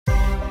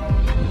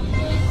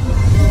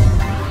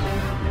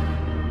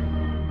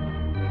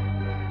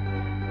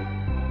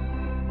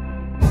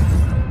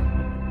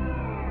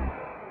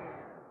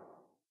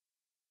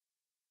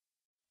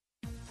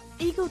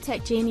Eagle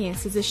Tech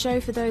Genius is a show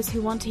for those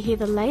who want to hear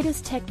the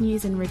latest tech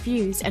news and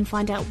reviews and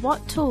find out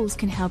what tools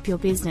can help your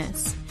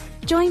business.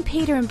 Join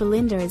Peter and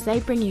Belinda as they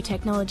bring you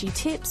technology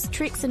tips,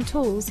 tricks and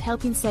tools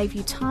helping save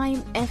you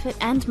time, effort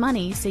and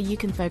money so you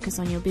can focus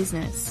on your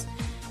business.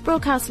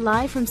 Broadcast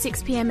live from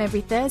 6 p.m. every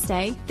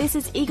Thursday, this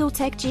is Eagle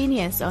Tech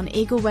Genius on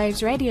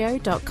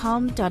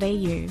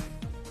eaglewavesradio.com.au.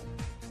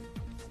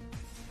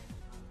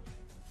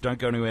 Don't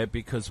go anywhere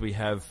because we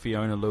have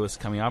Fiona Lewis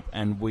coming up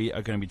and we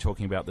are going to be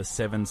talking about the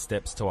 7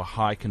 steps to a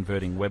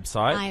high-converting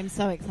website. I am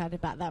so excited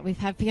about that. We've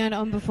had Fiona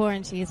on before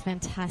and she is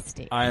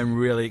fantastic. I am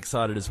really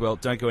excited as well.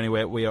 Don't go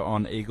anywhere. We are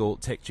on Eagle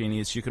Tech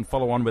Genius. You can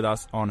follow on with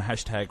us on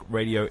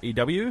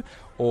 #RadioEW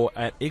or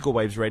at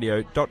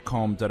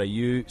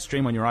eaglewavesradio.com.au.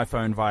 Stream on your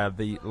iPhone via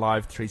the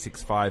Live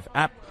 365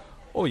 app,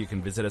 or you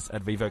can visit us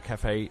at Vivo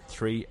Cafe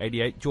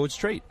 388 George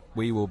Street.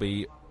 We will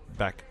be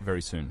back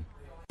very soon.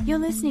 You're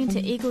listening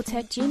to Eagle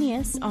Tech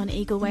Genius on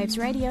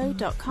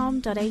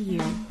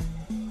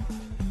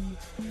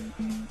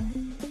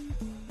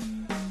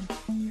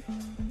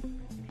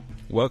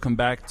eaglewavesradio.com.au. Welcome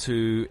back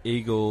to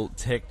Eagle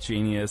Tech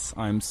Genius.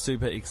 I'm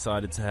super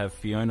excited to have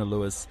Fiona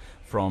Lewis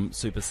from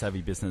Super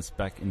Savvy Business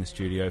back in the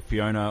studio.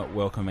 Fiona,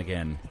 welcome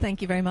again.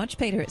 Thank you very much,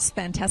 Peter. It's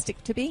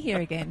fantastic to be here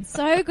again.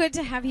 So good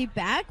to have you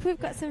back. We've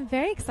got some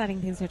very exciting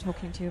things we're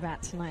talking to you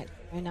about tonight,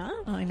 Fiona.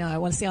 I know.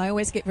 Well, see, I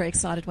always get very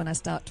excited when I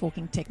start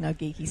talking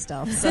techno-geeky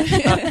stuff. So.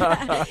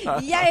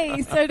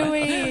 Yay, so do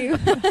we.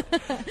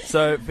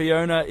 So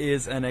Fiona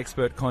is an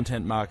expert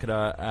content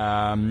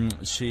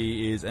marketer.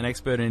 She is an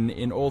expert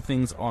in all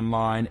things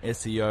online,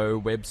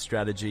 SEO, web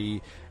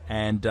strategy.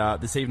 And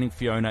this evening,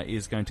 Fiona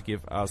is going to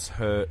give us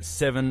her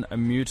 7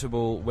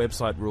 immutable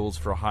website rules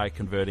for a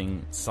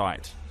high-converting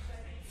site.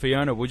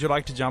 Fiona, would you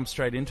like to jump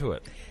straight into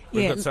it?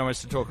 We've got so much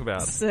to talk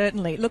about.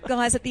 Certainly. Look,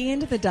 guys, at the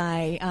end of the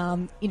day,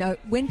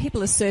 when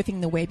people are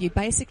surfing the web, you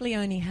basically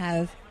only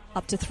have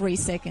up to 3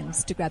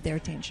 seconds to grab their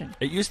attention.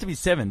 It used to be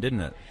 7,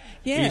 didn't it?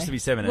 Yeah. It used to be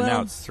 7, and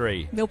now it's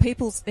 3. Well,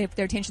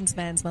 their attention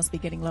spans must be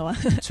getting lower.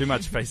 Too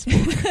much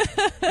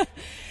Facebook.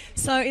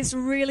 So it's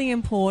really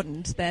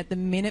important that the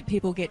minute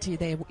people get to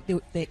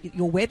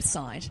your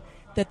website,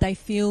 that they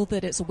feel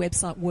that it's a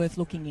website worth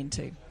looking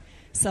into.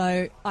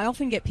 So I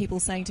often get people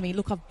saying to me,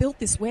 look, I've built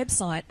this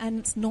website and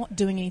it's not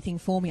doing anything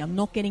for me. I'm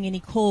not getting any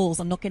calls.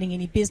 I'm not getting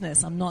any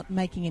business. I'm not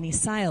making any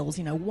sales.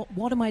 You know,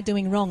 what am I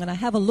doing wrong? And I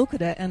have a look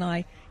at it and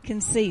I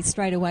can see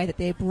straight away that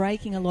they're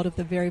breaking a lot of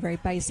the very, very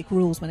basic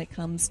rules when it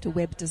comes to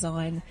web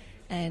design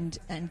and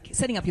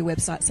setting up your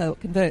website so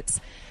it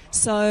converts.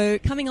 So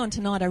coming on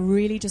tonight, I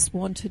really just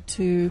wanted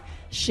to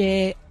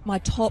share my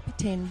top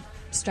 10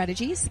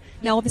 strategies.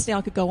 Now, obviously,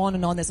 I could go on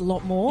and on. There's a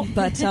lot more,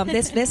 but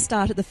let's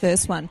start at the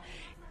first one.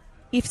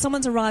 If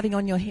someone's arriving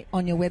on your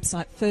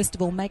website, first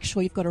of all, make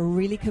sure you've got a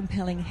really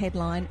compelling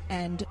headline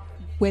and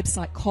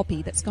website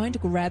copy that's going to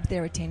grab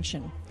their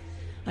attention.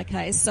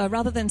 Okay, so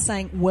rather than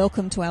saying,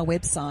 welcome to our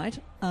website,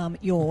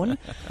 yawn,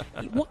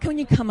 what can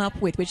you come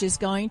up with which is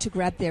going to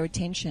grab their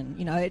attention?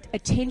 You know,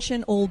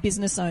 attention all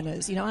business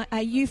owners. You know,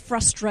 are you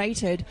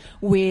frustrated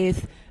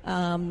with,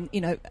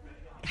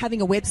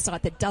 having a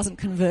website that doesn't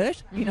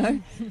convert? You know,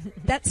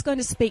 that's going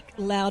to speak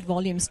loud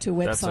volumes to a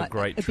website, that's a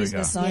great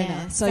business owner.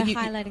 Yeah, so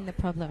highlighting the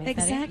problem.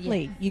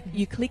 Exactly.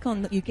 You click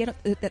on, you get,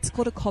 that's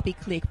called a copy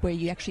click, where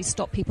you actually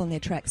stop people in their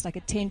tracks, like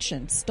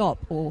attention,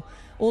 stop, or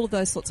all of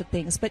those sorts of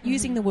things. But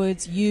using the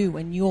words you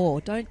and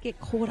your, don't get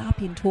caught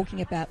up in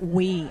talking about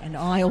we and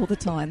I all the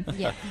time.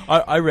 Yeah.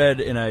 I read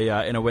in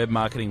a web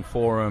marketing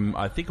forum,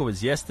 I think it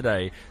was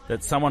yesterday,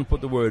 that someone put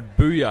the word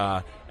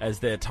booyah as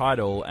their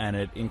title and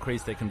it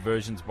increased their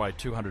conversions by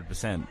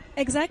 200%.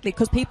 Exactly,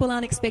 because people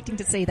aren't expecting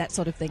to see that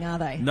sort of thing, are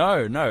they?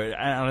 No, and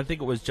I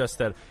think it was just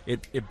that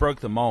it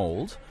broke the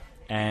mold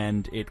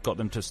and it got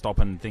them to stop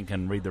and think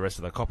and read the rest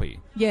of the copy.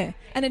 Yeah,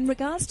 and in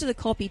regards to the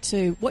copy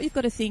too, what you've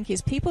got to think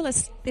is people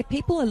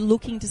are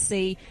looking to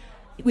see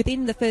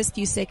within the first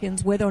few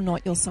seconds whether or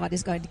not your site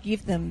is going to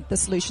give them the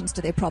solutions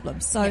to their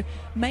problems. So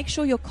make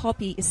sure your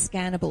copy is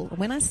scannable. And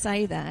when I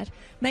say that,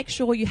 make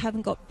sure you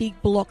haven't got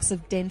big blocks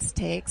of dense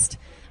text.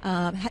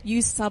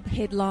 Use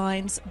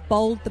sub-headlines,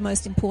 bold the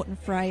most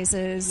important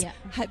phrases,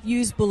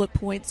 use bullet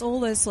points. All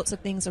those sorts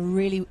of things are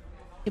really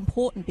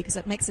important because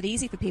it makes it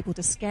easy for people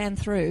to scan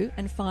through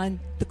and find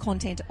the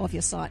content of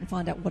your site and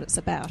find out what it's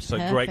about. So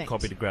great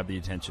copy to grab the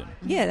attention.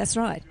 Yeah, that's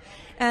right.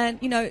 And,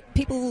 you know,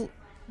 people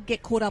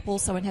get caught up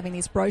also in having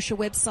these brochure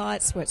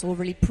websites where it's all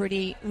really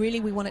pretty. Really,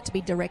 we want it to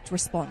be direct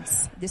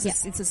response. This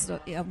is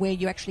where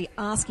you're actually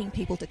asking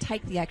people to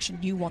take the action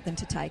you want them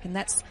to take, and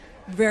that's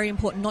very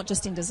important, not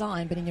just in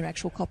design, but in your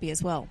actual copy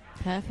as well.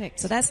 Perfect.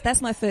 So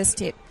that's my first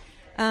tip.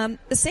 The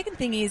second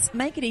thing is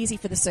make it easy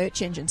for the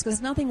search engines, because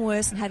there's nothing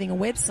worse than having a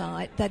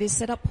website that is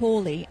set up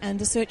poorly and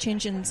the search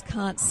engines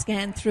can't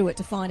scan through it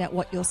to find out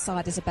what your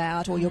site is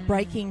about, or you're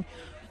breaking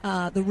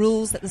the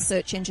rules that the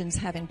search engines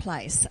have in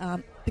place.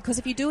 Because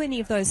if you do any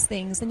of those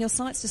things, then your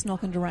site's just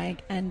not going to rank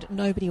and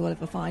nobody will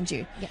ever find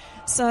you. Yep.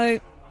 So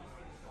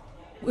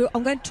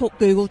I'm going to talk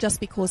Google just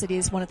because it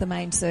is one of the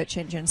main search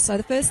engines. So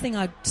the first thing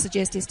I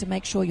suggest is to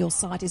make sure your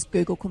site is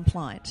Google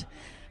compliant.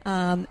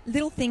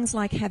 Little things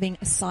like having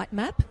a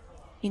sitemap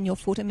in your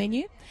footer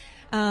menu.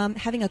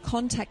 Having a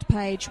contact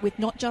page with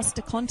not just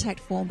a contact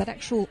form, but a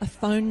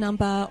phone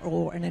number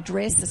or an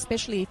address,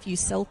 especially if you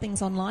sell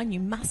things online, you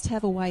must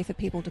have a way for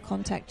people to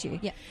contact you.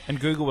 Yeah.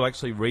 And Google will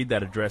actually read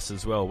that address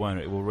as well, won't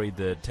it? It will read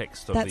the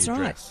text of That's the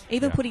right. address.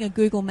 Even putting a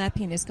Google map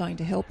in is going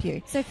to help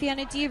you. So,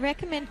 Fiona, do you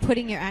recommend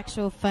putting your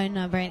actual phone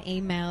number and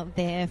email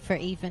there for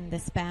even the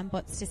spam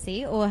bots to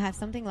see, or have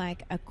something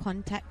like a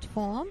contact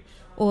form,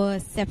 or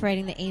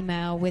separating the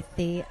email with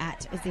the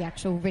 @ as the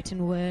actual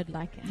written word,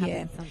 like it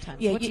happens sometimes?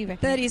 Yeah, What do you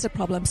recommend? that is a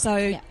problem.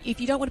 So if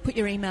you don't want to put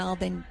your email,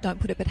 then don't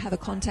put it, but have a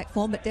contact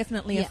form, but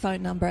definitely a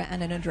phone number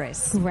and an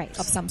address Great.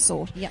 of some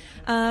sort. Yep.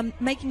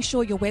 Making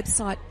sure your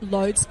website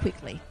loads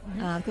quickly,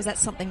 because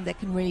that's something that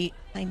can really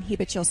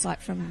inhibit your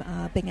site from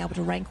being able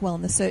to rank well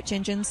in the search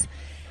engines.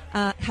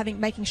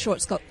 Making sure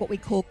it's got what we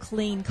call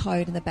clean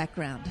code in the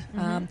background.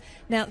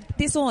 Now,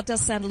 this all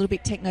does sound a little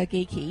bit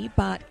techno-geeky,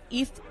 but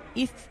if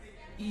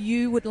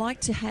you would like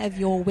to have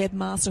your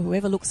webmaster,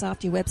 whoever looks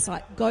after your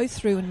website, go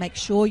through and make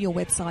sure your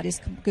website is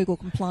Google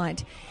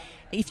compliant.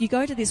 If you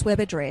go to this web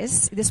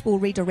address, this will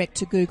redirect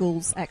to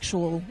Google's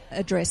actual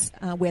address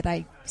where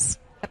they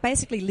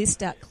basically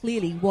list out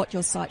clearly what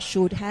your site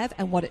should have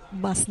and what it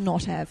must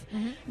not have.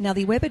 Now,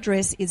 the web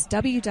address is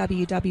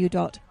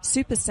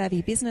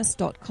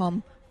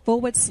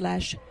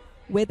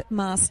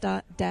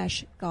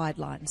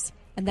www.supersavvybusiness.com/webmaster-guidelines,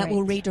 and that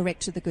will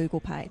redirect to the Google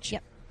page.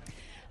 Yep.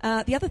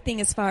 The other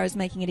thing, as far as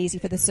making it easy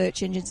for the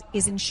search engines,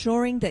 is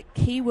ensuring that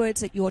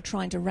keywords that you're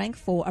trying to rank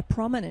for are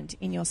prominent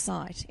in your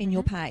site, in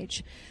your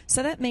page.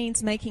 So that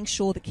means making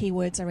sure the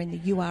keywords are in the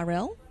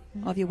URL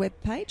of your web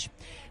page,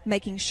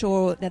 making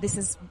sure, now this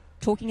is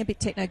talking a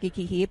bit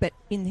techno-geeky here, but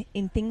in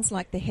things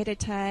like the header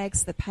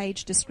tags, the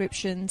page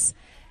descriptions,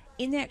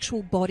 in the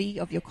actual body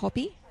of your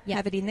copy,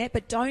 have it in there,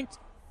 but don't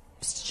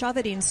shove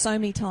it in so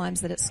many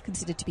times that it's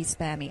considered to be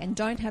spammy, and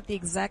don't have the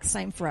exact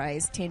same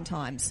phrase 10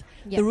 times.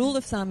 The rule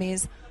of thumb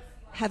is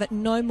have it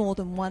no more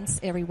than once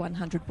every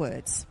 100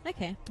 words.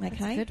 Okay.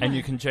 And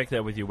you can check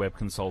that with your web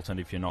consultant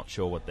if you're not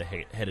sure what the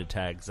header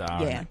tags are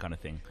and that kind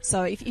of thing.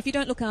 So if you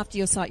don't look after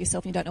your site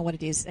yourself and you don't know what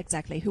it is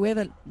exactly,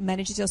 whoever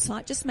manages your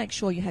site, just make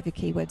sure you have your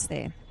keywords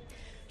there.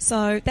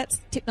 So that's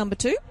tip number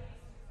 2.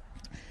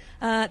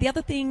 The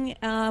other thing,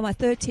 my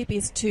third tip,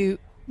 is to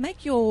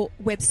make your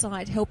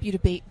website help you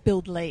to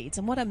build leads.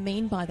 And what I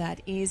mean by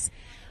that is,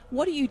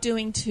 what are you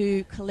doing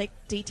to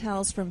collect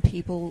details from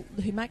people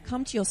who might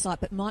come to your site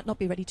but might not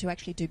be ready to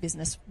actually do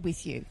business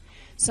with you?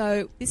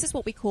 So this is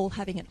what we call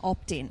having an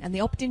opt-in. And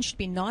the opt-in should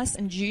be nice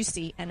and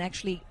juicy and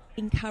actually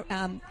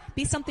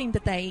be something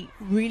that they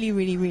really,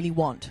 really, really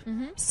want.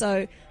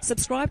 So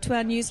subscribe to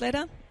our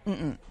newsletter.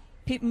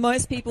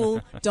 Most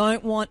people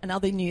don't want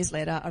another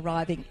newsletter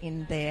arriving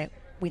in their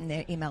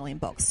email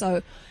inbox.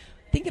 So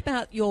think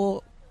about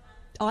your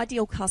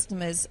ideal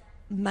customers'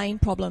 main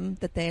problem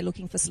that they're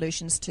looking for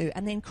solutions to,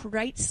 and then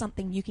create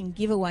something you can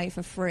give away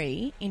for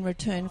free in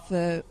return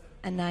for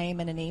a name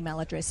and an email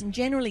address. And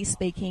generally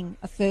speaking,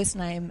 a first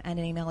name and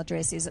an email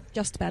address is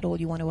just about all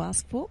you want to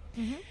ask for.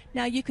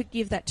 Now, you could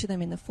give that to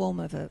them in the form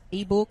of an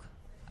ebook,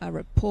 a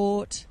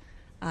report,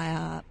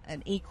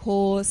 an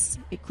e-course.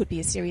 It could be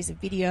a series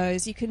of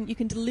videos. You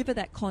can deliver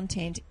that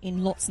content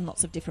in lots and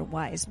lots of different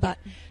ways. But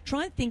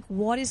try and think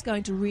what is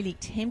going to really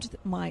tempt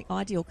my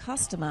ideal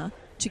customer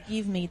to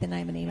give me the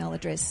name and email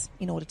address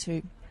in order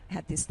to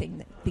have this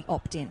thing, the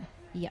opt-in.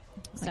 Yep.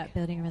 Start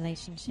building a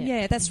relationship.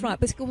 Yeah, that's right.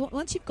 But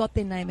once you've got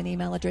their name and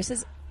email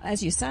addresses,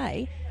 as you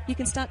say, you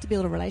can start to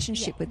build a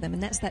relationship with them,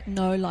 and that's that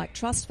know, like,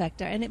 trust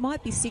factor. And it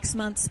might be 6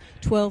 months,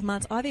 12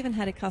 months. I've even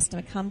had a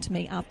customer come to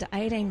me after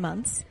 18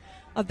 months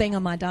of being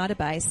on my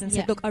database and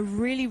said, look, I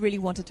really, really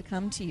wanted to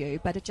come to you,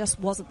 but it just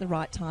wasn't the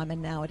right time,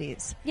 and now it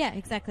is. Yeah,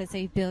 exactly. So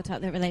you've built up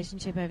that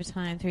relationship over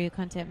time through your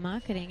content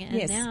marketing,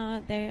 and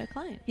now they're a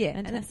client. Yeah,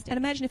 fantastic. And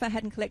imagine if I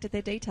hadn't collected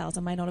their details,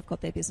 I may not have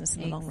got their business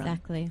in the long run.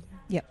 Exactly.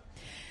 Yep.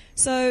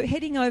 So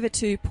heading over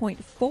to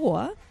point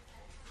 4,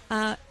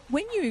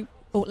 when you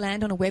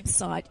land on a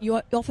website, you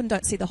often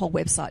don't see the whole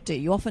website, do you?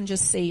 You often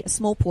just see a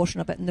small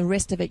portion of it, and the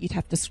rest of it you'd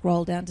have to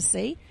scroll down to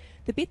see.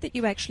 The bit that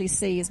you actually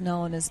see is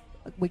known as,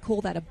 we call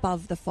that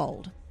above the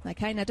fold.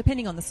 Okay, now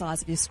depending on the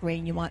size of your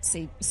screen, you might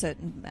see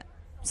certain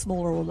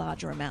smaller or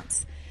larger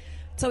amounts.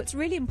 So it's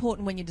really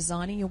important when you're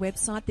designing your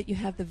website that you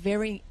have the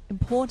very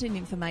important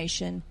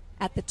information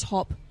at the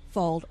top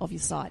fold of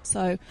your site.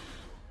 So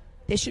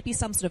there should be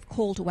some sort of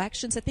call to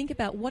action. So think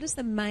about, what is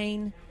the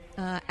main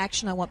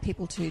action I want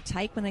people to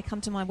take when they come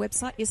to my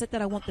website? Is it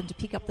that I want them to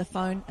pick up the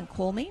phone and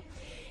call me?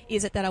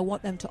 Is it that I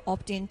want them to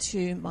opt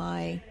into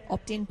my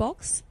opt-in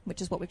box,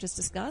 which is what we've just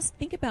discussed?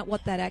 Think about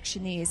what that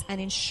action is and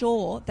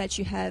ensure that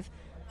you have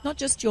not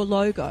just your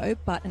logo,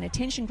 but an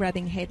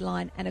attention-grabbing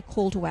headline and a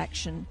call to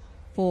action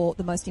for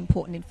the most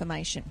important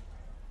information.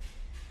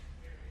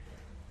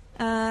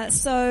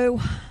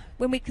 So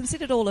when we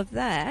considered all of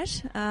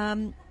that,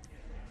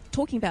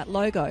 talking about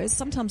logos,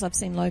 sometimes I've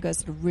seen logos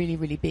that are really,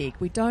 really big.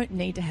 We don't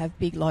need to have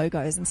big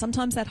logos, and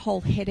sometimes that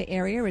whole header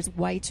area is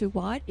way too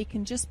wide. It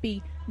can just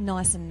be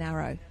nice and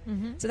narrow.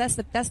 So that's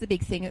the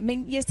big thing. I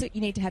mean, yes,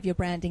 you need to have your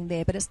branding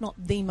there, but it's not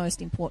the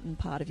most important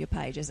part of your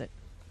page, is it?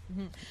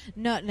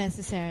 Not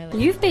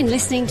necessarily. You've been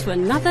listening to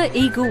another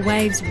Eagle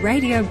Waves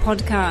radio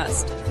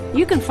podcast.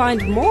 You can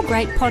find more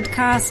great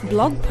podcasts,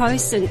 blog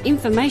posts and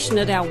information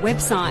at our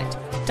website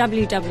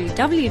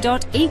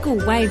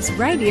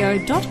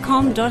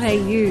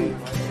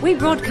www.eaglewavesradio.com.au. We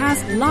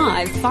broadcast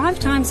live 5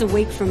 times a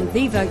week from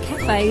Vivo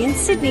Cafe in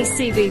Sydney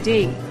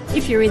CBD.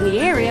 If you're in the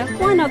area,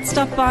 why not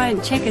stop by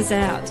and check us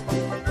out?